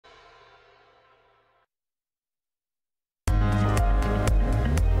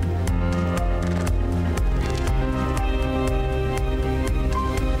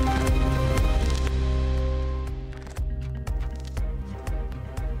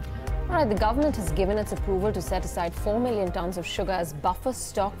All right, the government has given its approval to set aside 4 million tons of sugar as buffer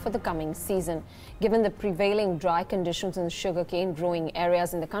stock for the coming season. Given the prevailing dry conditions in the sugarcane growing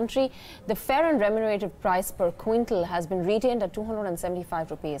areas in the country, the fair and remunerative price per quintal has been retained at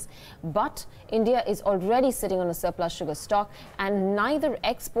 275 rupees. But India is already sitting on a surplus sugar stock, and neither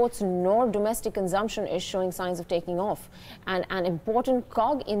exports nor domestic consumption is showing signs of taking off. And an important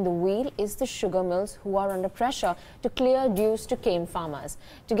cog in the wheel is the sugar mills, who are under pressure to clear dues to cane farmers.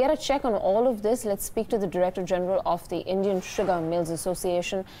 To get a check on all of this, let's speak to the Director General of the Indian Sugar Mills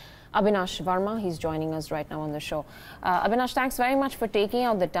Association, Abinash Verma. He's joining us right now on the show. Abinash, thanks very much for taking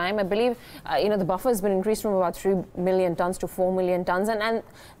out the time. I believe, the buffer has been increased from about 3 million tons to 4 million tons. And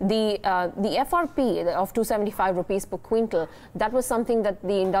the FRP of 275 rupees per quintal, that was something that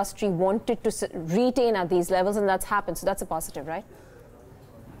the industry wanted to retain at these levels, and that's happened. So that's a positive, right?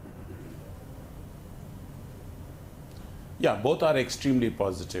 Yeah, both are extremely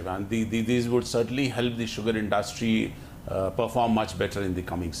positive, and these would certainly help the sugar industry perform much better in the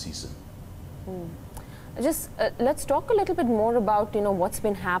coming season. Just let's talk a little bit more about what's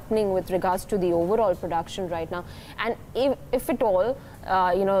been happening with regards to the overall production right now, and if at all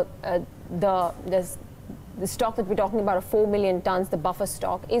the stock that we're talking about of 4 million tons, the buffer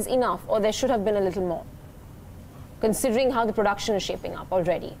stock, is enough, or there should have been a little more, considering how the production is shaping up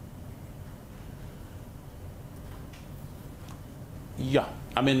already. Yeah,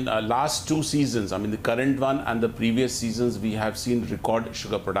 I mean, last two seasons, I mean, the current one and the previous seasons, we have seen record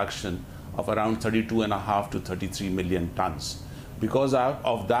sugar production of around 32.5 to 33 million tons. Because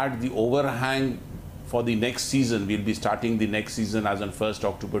of that, the overhang for the next season, we'll be starting the next season as on 1st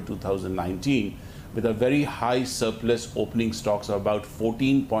October 2019 with a very high surplus opening stocks of about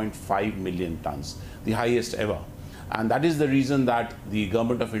 14.5 million tons, the highest ever. And that is the reason that the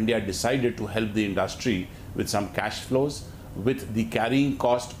Government of India decided to help the industry with some cash flows, with the carrying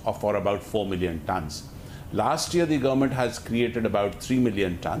cost of for about 4 million tons. Last year, the government has created about 3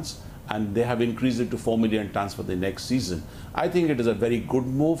 million tons, and they have increased it to 4 million tons for the next season. I think it is a very good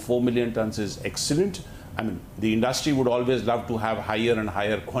move. 4 million tons is excellent. I mean, the industry would always love to have higher and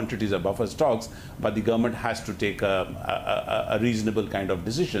higher quantities of buffer stocks, but the government has to take a reasonable kind of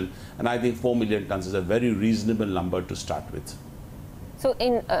decision. And I think 4 million tons is a very reasonable number to start with. So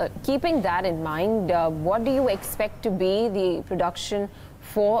in keeping that in mind, what do you expect to be the production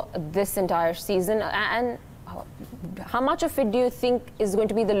for this entire season, and how much of it do you think is going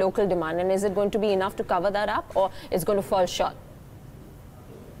to be the local demand, and is it going to be enough to cover that up, or is it going to fall short?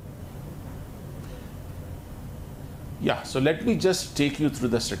 Yeah, so let me just take you through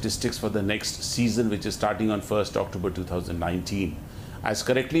the statistics for the next season, which is starting on 1st October 2019. As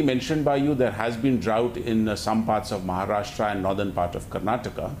correctly mentioned by you, there has been drought in some parts of Maharashtra and northern part of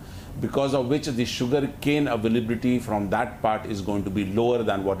Karnataka, because of which the sugar cane availability from that part is going to be lower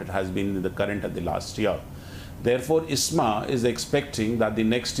than what it has been in the current and the last year. Therefore, ISMA is expecting that the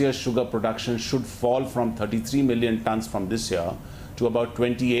next year's sugar production should fall from 33 million tons from this year to about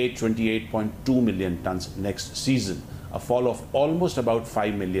 28.2 million tons next season, a fall of almost about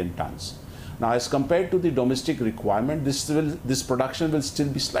 5 million tons. Now, as compared to the domestic requirement, this production will still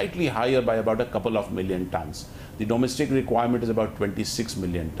be slightly higher by about a couple of million tons. The domestic requirement is about 26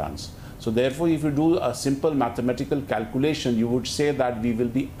 million tons. So therefore, if you do a simple mathematical calculation, you would say that we will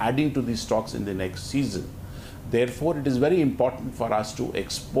be adding to these stocks in the next season. Therefore, it is very important for us to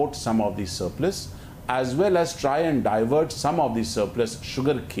export some of the surplus, as well as try and divert some of the surplus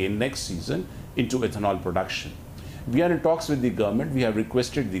sugar cane next season into ethanol production. We are in talks with the government. We have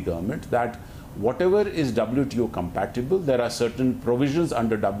requested the government that whatever is WTO compatible, there are certain provisions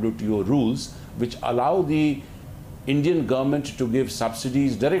under WTO rules which allow the Indian government to give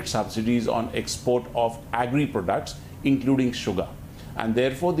subsidies, direct subsidies on export of agri products, including sugar. And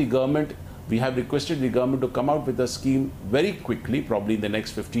therefore, we have requested the government to come out with a scheme very quickly, probably in the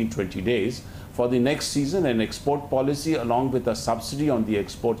next 15-20 days, for the next season, an export policy along with a subsidy on the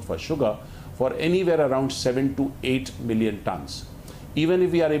export for sugar for anywhere around 7 to 8 million tons. Even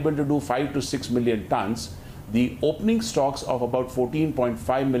if we are able to do 5 to 6 million tons, the opening stocks of about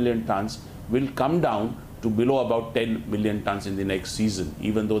 14.5 million tons will come down to below about 10 million tons in the next season,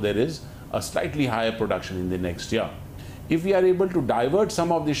 even though there is a slightly higher production in the next year. If we are able to divert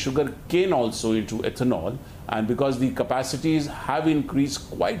some of the sugar cane also into ethanol, and because the capacities have increased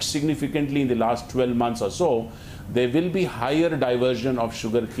quite significantly in the last 12 months or so, there will be higher diversion of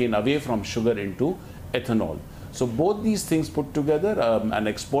sugar cane away from sugar into ethanol. So both these things put together, an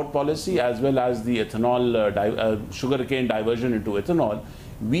export policy as well as the ethanol, sugarcane diversion into ethanol,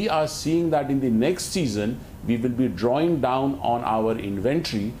 we are seeing that in the next season, we will be drawing down on our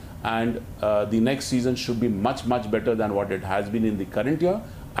inventory, and the next season should be much better than what it has been in the current year,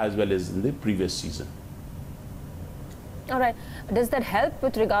 as well as in the previous season. All right. Does that help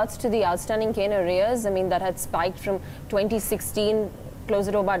with regards to the outstanding cane arrears? I mean, that had spiked from 2016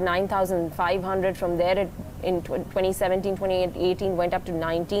 closer to about 9,500. From there, in 2017, 2018 went up to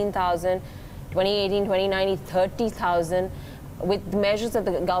 19,000. 2018, 2019, 30,000. With the measures that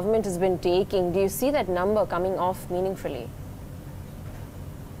the government has been taking, do you see that number coming off meaningfully?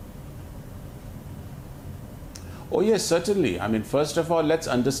 Oh yes, certainly. I mean, first of all, let's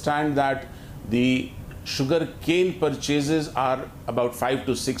understand that the sugar cane purchases are about 5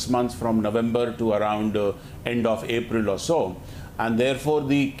 to 6 months from November to around end of April or so. And therefore,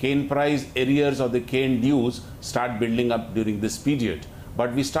 the cane price arrears or the cane dues start building up during this period.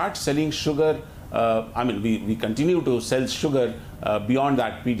 But we start selling sugar, we continue to sell sugar beyond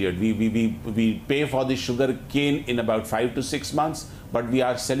that period. We pay for the sugar cane in about 5 to 6 months, but we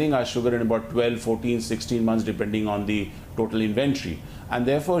are selling our sugar in about 12, 14, 16 months depending on the total inventory. And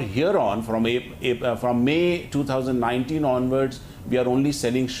therefore, here on, from May 2019 onwards, we are only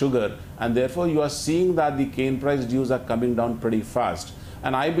selling sugar, and therefore you are seeing that the cane price dues are coming down pretty fast.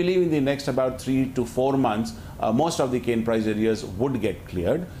 And I believe in the next about 3 to 4 months, most of the cane price arrears would get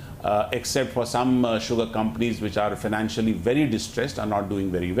cleared, except for some sugar companies which are financially very distressed and not doing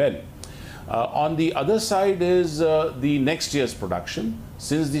very well. On the other side is the next year's production.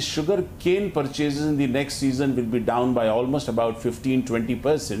 Since the sugar cane purchases in the next season will be down by almost about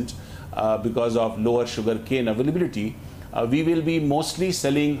 15–20% because of lower sugar cane availability, we will be mostly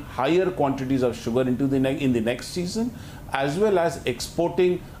selling higher quantities of sugar into in the next season, as well as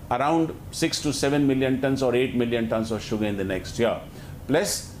exporting around 6 to 7 million tons or 8 million tons of sugar in the next year,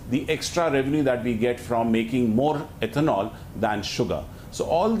 plus the extra revenue that we get from making more ethanol than sugar. So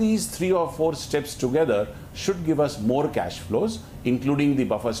all these 3 or 4 steps together should give us more cash flows, including the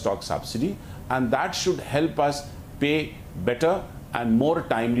buffer stock subsidy, and that should help us pay better and more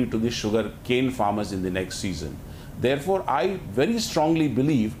timely to the sugar cane farmers in the next season. Therefore, I very strongly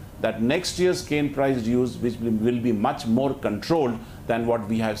believe that next year's cane price dues will be much more controlled than what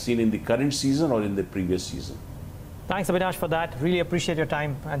we have seen in the current season or in the previous season. Thanks, Abinash, for that. Really appreciate your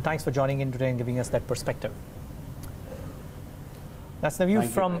time, and thanks for joining in today and giving us that perspective. That's the view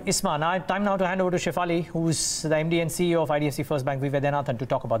from ISMA. Now, time now to hand over to Shefali, who's the MD and CEO of IDFC First Bank, Vaidyanathan, to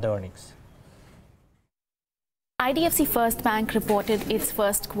talk about the earnings. IDFC First Bank reported its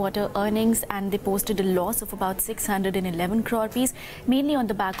first quarter earnings, and they posted a loss of about 611 crore rupees, mainly on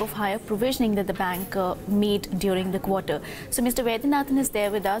the back of higher provisioning that the bank made during the quarter. So Mr. Vaidyanathan is there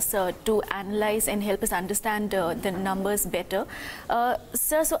with us to analyze and help us understand the numbers better.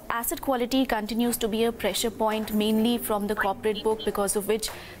 Sir, so asset quality continues to be a pressure point, mainly from the corporate book, because of which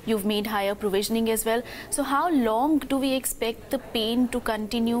you've made higher provisioning as well. So how long do we expect the pain to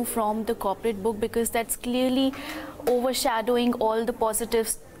continue from the corporate book? Because that's clearly overshadowing all the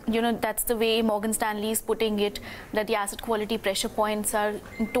positives. You know, that's the way Morgan Stanley is putting it, that the asset quality pressure points are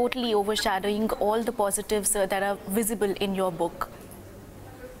totally overshadowing all the positives that are visible in your book.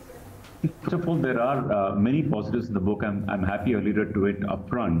 First of all, there are many positives in the book. I'm happy earlier to it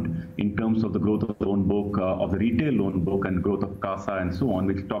upfront in terms of the growth of the loan book, of the retail loan book, and growth of CASA and so on.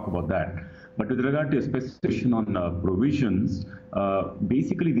 We'll talk about that. But with regard to a specification on provisions,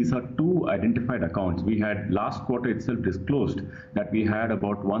 basically these are 2 identified accounts. We had last quarter itself disclosed that we had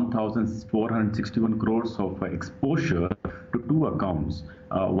about 1,461 crores of exposure to 2 accounts.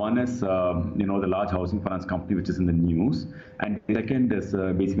 One is, the large housing finance company, which is in the news, and the second is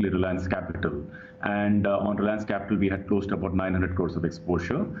basically Reliance Capital. And on Reliance Capital, we had close to about 900 crores of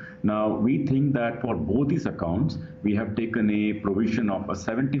exposure. Now, we think that for both these accounts, we have taken a provision of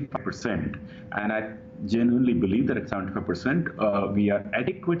 75%, and I genuinely believe that at 75%, we are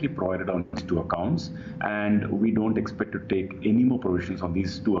adequately provided on these 2 accounts, and we don't expect to take any more provisions on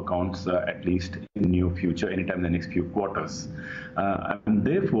these 2 accounts, at least in the near future, anytime in the next few quarters. And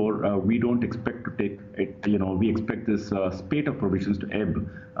therefore, we don't expect to take it, we expect this spate of provisions to ebb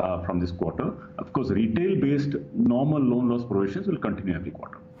from this quarter. Of course, retail-based normal loan loss provisions will continue every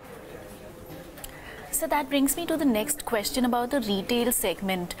quarter. So that brings me to the next question about the retail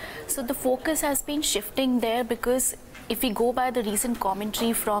segment. So the focus has been shifting there, because if we go by the recent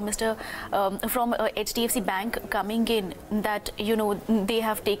commentary from HDFC Bank coming in, that they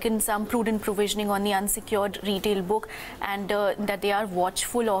have taken some prudent provisioning on the unsecured retail book, and that they are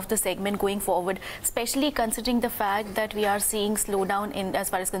watchful of the segment going forward, especially considering the fact that we are seeing slowdown in as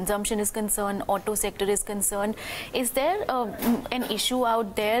far as consumption is concerned, auto sector is concerned. Is there an issue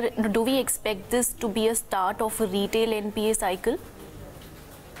out there? Do we expect this to be a start of a retail NPA cycle?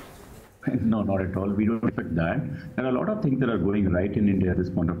 No, not at all. We don't expect that. There are a lot of things that are going right in India at this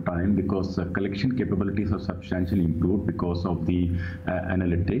point of time because collection capabilities have substantially improved because of the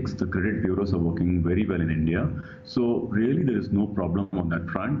analytics. The credit bureaus are working very well in India. So really there is no problem on that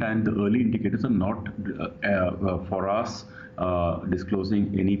front, and the early indicators are not for us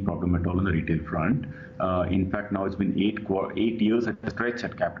disclosing any problem at all on the retail front. In fact, now it's been 8 years at a stretch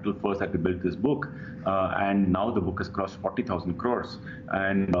at Capital First that we built this book, and now the book has crossed 40,000 crores,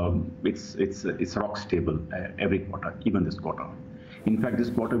 and it's rock stable every quarter, even this quarter. In fact, this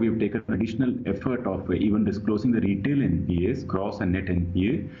quarter we've taken additional effort of even disclosing the retail NPAs, gross and net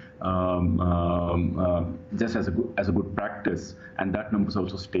NPA, just as a good practice, and that number is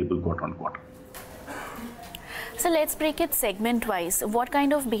also stable quarter on quarter. So let's break it segment-wise. What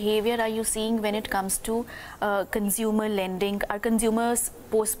kind of behavior are you seeing when it comes to consumer lending? Are consumers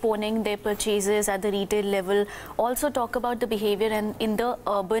postponing their purchases at the retail level? Also talk about the behavior in the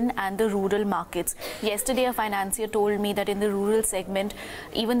urban and the rural markets. Yesterday, a financier told me that in the rural segment,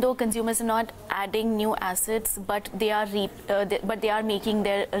 even though consumers are not adding new assets, but they are making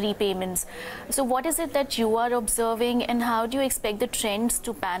their repayments. So what is it that you are observing, and how do you expect the trends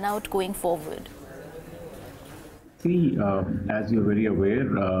to pan out going forward? See, as you're very aware,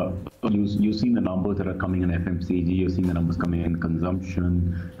 you've seen the numbers that are coming in FMCG, you've seen the numbers coming in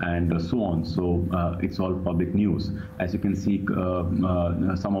consumption and so on. So it's all public news. As you can see,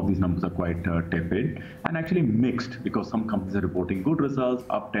 some of these numbers are quite tepid and actually mixed because some companies are reporting good results,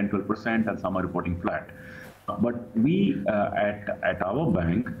 up 10-12%, and some are reporting flat. But we at our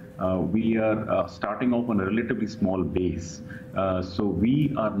bank, we are starting off on a relatively small base. So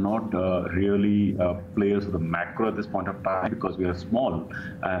we are not really players of the macro at this point of time because we are small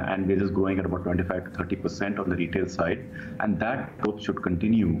and we're just growing at about 25 to 30% on the retail side. And that growth should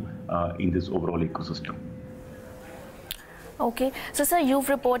continue in this overall ecosystem. Okay, so sir, you've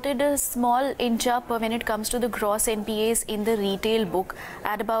reported a small inch up when it comes to the gross NPAs in the retail book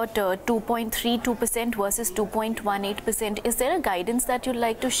at about 2.32% versus 2.18%. Is there a guidance that you'd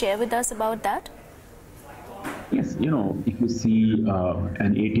like to share with us about that? Yes, if you see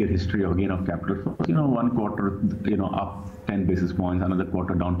an 8-year history again of Capital First, one quarter, up 10 basis points, another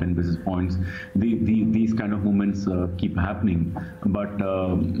quarter down 10 basis points. These kind of movements keep happening, but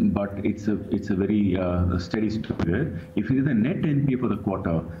it's a very steady story there. If you see the net NPA for the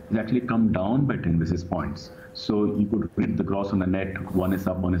quarter, it's actually come down by 10 basis points. So you could read the gross and the net, one is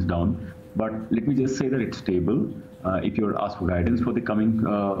up, one is down. But let me just say that it's stable. If you're asked for guidance for the coming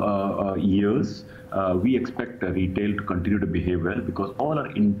years, we expect retail to continue to behave well because all our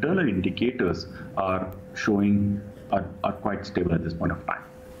internal indicators are showing are quite stable at this point of time.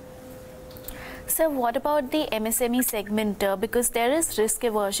 Sir, what about the MSME segment? Because there is risk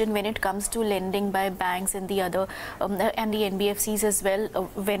aversion when it comes to lending by banks and the other and the NBFCs as well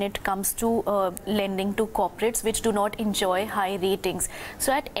when it comes to lending to corporates which do not enjoy high ratings.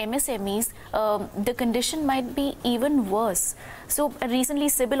 So at MSMEs, the condition might be even worse. So recently,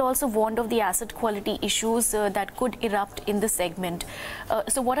 CIBIL also warned of the asset quality issues that could erupt in the segment.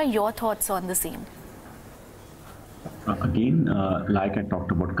 So what are your thoughts on the same? Again, like I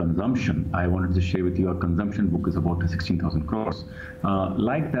talked about consumption, I wanted to share with you our consumption book is about 16,000 crores.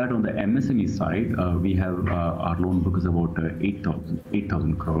 Like that on the MSME side, we have our loan book is about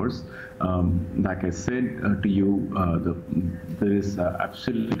 8,000 crores. Like I said to you, there is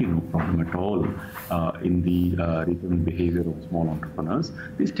absolutely no problem at all in the repayment behavior of small entrepreneurs.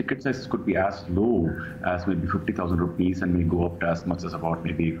 These ticket sizes could be as low as maybe 50,000 rupees and may go up to as much as about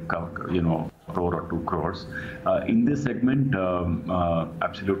maybe crore or 2 crores. In this segment,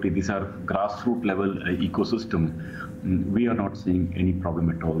 absolutely, these are grassroots level ecosystem. We are not seeing any problem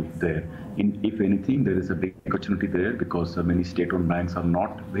at all there. If anything, there is a big opportunity there because many state-owned banks are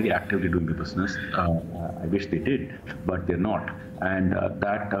not very actively doing the business. I wish they did, but they're not. And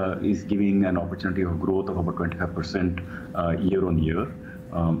that is giving an opportunity of growth of about 25% year on year,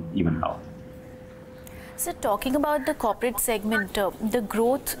 even now. So talking about the corporate segment, the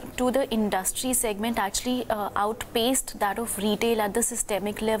growth to the industry segment actually outpaced that of retail at the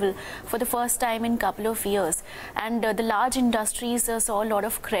systemic level for the first time in a couple of years. And the large industries saw a lot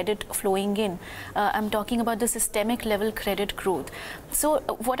of credit flowing in. I'm talking about the systemic level credit growth. So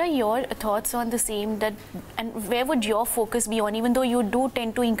what are your thoughts on the same, and where would your focus be on, even though you do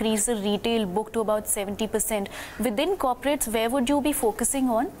tend to increase the retail book to about 70%, within corporates, where would you be focusing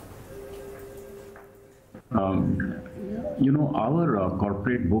on? Our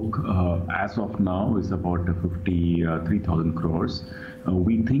corporate book as of now is about 53,000 crores.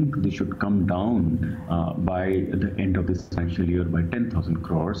 We think they should come down by the end of this financial year by 10,000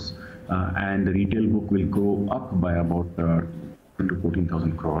 crores. And the retail book will go up by about to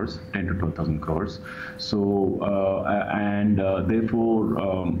 14,000 crores, 10 to 12,000 crores. So, therefore,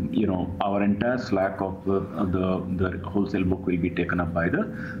 our entire slack of the wholesale book will be taken up by the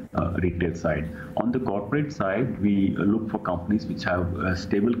retail side. On the corporate side, we look for companies which have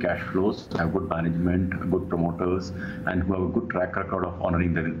stable cash flows, have good management, good promoters, and who have a good track record of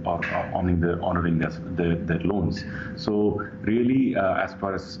honoring their loans. So, really, as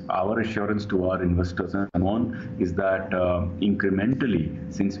far as our assurance to our investors and on is that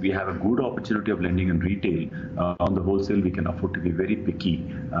incrementally, since we have a good opportunity of lending in retail, on the wholesale, we can afford to be very picky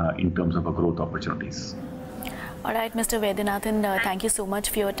in terms of our growth opportunities. All right, Mr. Vaidyanathan, thank you so much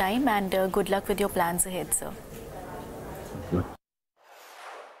for your time and good luck with your plans ahead, sir.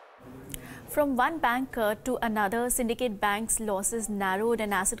 From one bank to another, Syndicate Bank's losses narrowed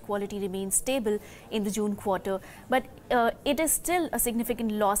and asset quality remains stable in the June quarter. But it is still a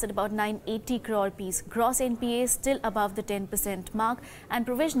significant loss at about 980 crore rupees. Gross NPA is still above the 10% mark and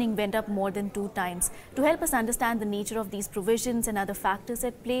provisioning went up more than 2 times. To help us understand the nature of these provisions and other factors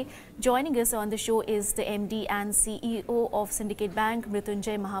at play, joining us on the show is the MD and CEO of Syndicate Bank,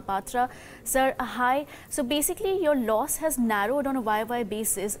 Mrutyunjay Mahapatra. Sir, hi. So basically your loss has narrowed on a YY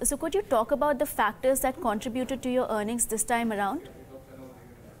basis. So could you talk about the factors that contributed to your earnings this time around?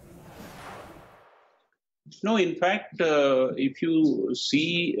 No, in fact, if you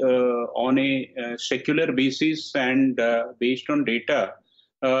see on a secular basis and based on data,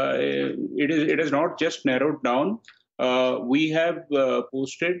 it has not just narrowed down. We have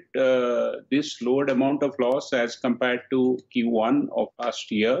posted this lowered amount of loss as compared to Q1 of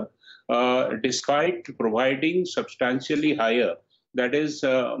last year, despite providing substantially higher. That is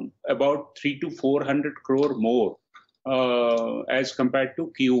about 300 to 400 crore more as compared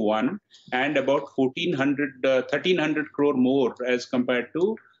to Q1, and about 1,300 crore more as compared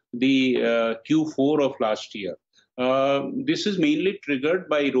to the Q4 of last year. This is mainly triggered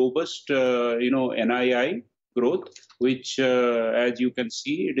by robust, NII growth, which, as you can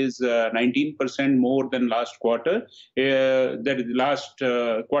see, it is 19% more than last quarter. That is last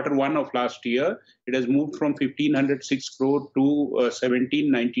quarter one of last year. It has moved from 1,506 crore to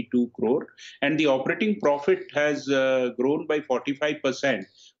 1,792 crore. And the operating profit has grown by 45%.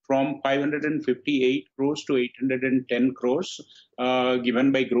 From 558 crores to 810 crores,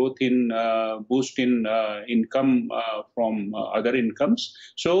 given by growth in boost in income from other incomes.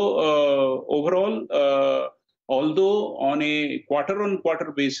 So overall, although on a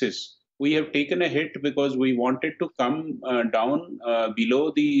quarter-on-quarter basis, we have taken a hit because we wanted to come down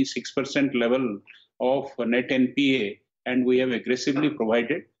below the 6% level of net NPA, and we have aggressively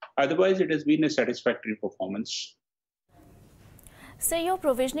provided. Otherwise, it has been a satisfactory performance. So your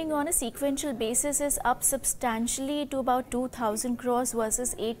provisioning on a sequential basis is up substantially to about 2,000 crores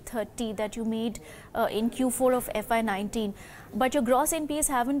versus 830 that you made in Q4 of FY19. But your gross NPAs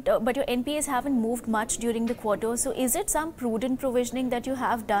haven't moved much during the quarter. So is it some prudent provisioning that you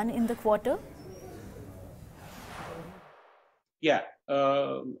have done in the quarter? Yeah,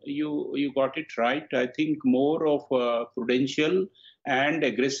 you got it right. I think more of prudential and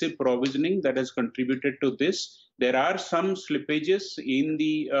aggressive provisioning that has contributed to this. There are some slippages in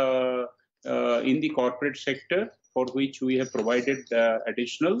the corporate sector for which we have provided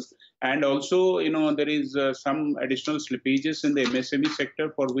additional, and also there is some additional slippages in the MSME sector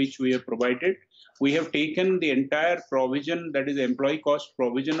for which we have provided. We have taken the entire provision, that is employee cost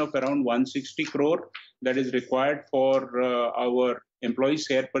provision of around 160 crore that is required for our employee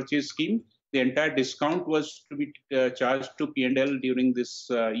share purchase scheme. The entire discount was to be charged to P&L during this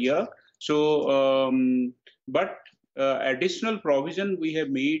year. So, but additional provision we have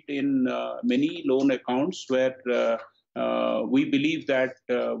made in many loan accounts where we believe that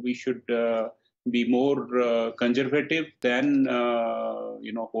we should be more conservative than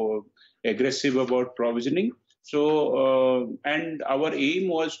aggressive about provisioning. So, and our aim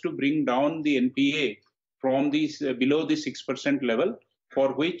was to bring down the NPA from these below the 6% level,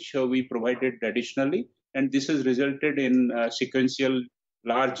 for which we provided additionally, and this has resulted in sequential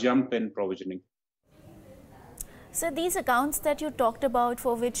large jump in provisioning. So these accounts that you talked about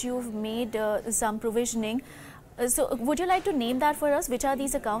for which you've made some provisioning, so would you like to name that for us? Which are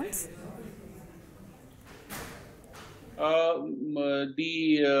these accounts? There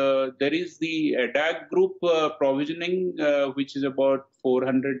is the ADAG group provisioning, which is about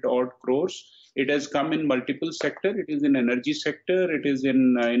 400 odd crores. It has come in multiple sector. It is in energy sector. It is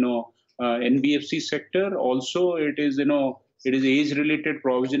in NBFC sector. Also, it is it is age-related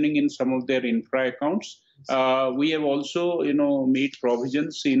provisioning in some of their infra accounts. We have also made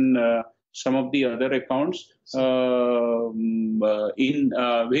provisions in some of the other accounts in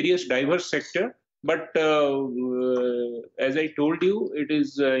various diverse sector. But as I told you, it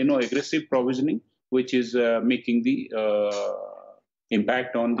is aggressive provisioning which is making the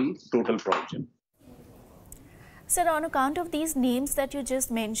impact on the total provision. Sir, on account of these names that you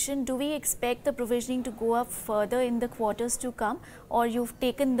just mentioned, do we expect the provisioning to go up further in the quarters to come, or you've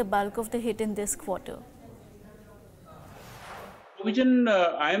taken the bulk of the hit in this quarter? Provision,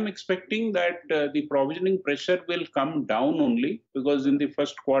 I am expecting that the provisioning pressure will come down only, because in the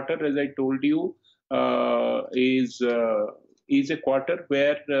first quarter, as I told you, is a quarter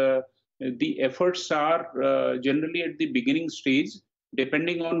where the efforts are generally at the beginning stage.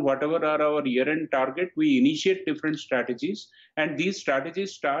 Depending on whatever are our year-end target, we initiate different strategies, and these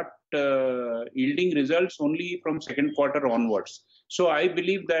strategies start yielding results only from second quarter onwards. So I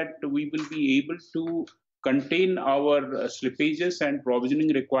believe that we will be able to contain our slippages and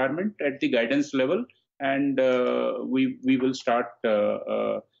provisioning requirement at the guidance level, and we will start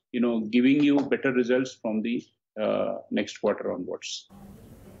giving you better results from the next quarter onwards.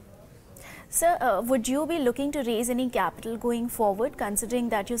 Sir, would you be looking to raise any capital going forward, considering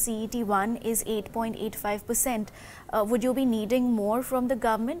that your CET1 is 8.85%? Would you be needing more from the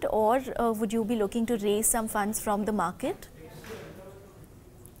government, or would you be looking to raise some funds from the market?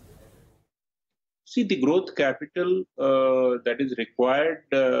 See, the growth capital that is required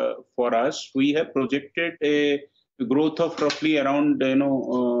for us, we have projected a growth of roughly around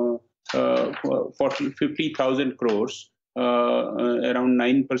 50,000 crores. Around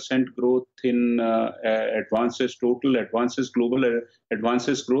 9% growth in advances, total advances, global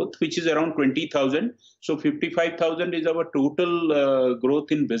advances growth, which is around 20,000. So 55,000 is our total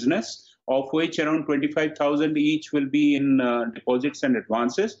growth in business, of which around 25,000 each will be in deposits and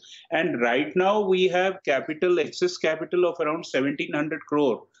advances. And right now we have excess capital of around 1,700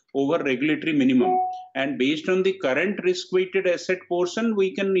 crore over regulatory minimum. And based on the current risk-weighted asset portion,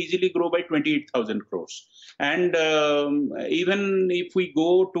 we can easily grow by 28,000 crores. And even if we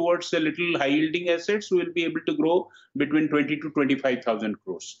go towards a little high-yielding assets, we will be able to grow between 20 to 25,000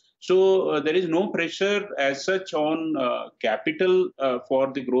 crores. So there is no pressure as such on capital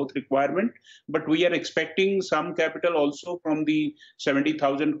for the growth requirement, but we are expecting some capital also from the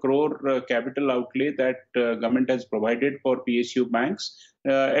 70,000 crore capital outlay that government has provided for PSU banks.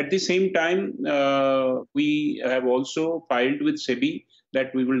 At the same time, we have also filed with SEBI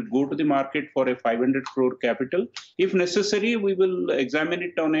that we will go to the market for a 500 crore capital. If necessary, we will examine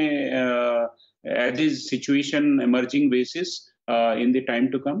it on a as is situation emerging basis in the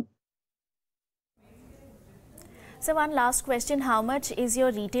time to come. So one last question, how much is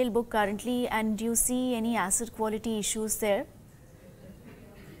your retail book currently, and do you see any asset quality issues there?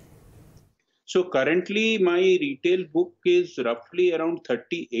 So currently my retail book is roughly around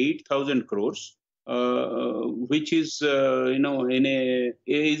 38,000 crores, which is is around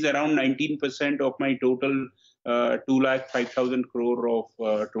 19% of my total 2,05,000 crore of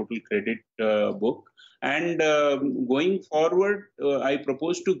total credit book. And going forward, I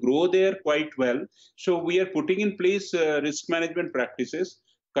propose to grow there quite well. So we are putting in place risk management practices.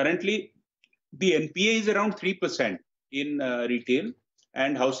 Currently, the NPA is around 3% in retail,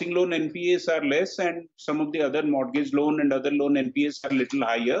 and housing loan NPAs are less, and some of the other mortgage loan and other loan NPAs are a little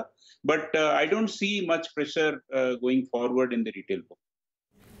higher. But I don't see much pressure going forward in the retail book.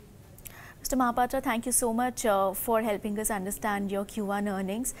 Mr. Mahapatra, thank you so much for helping us understand your Q1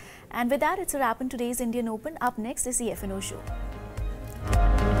 earnings. And with that, it's a wrap in today's Indian Open. Up next is the F&O show.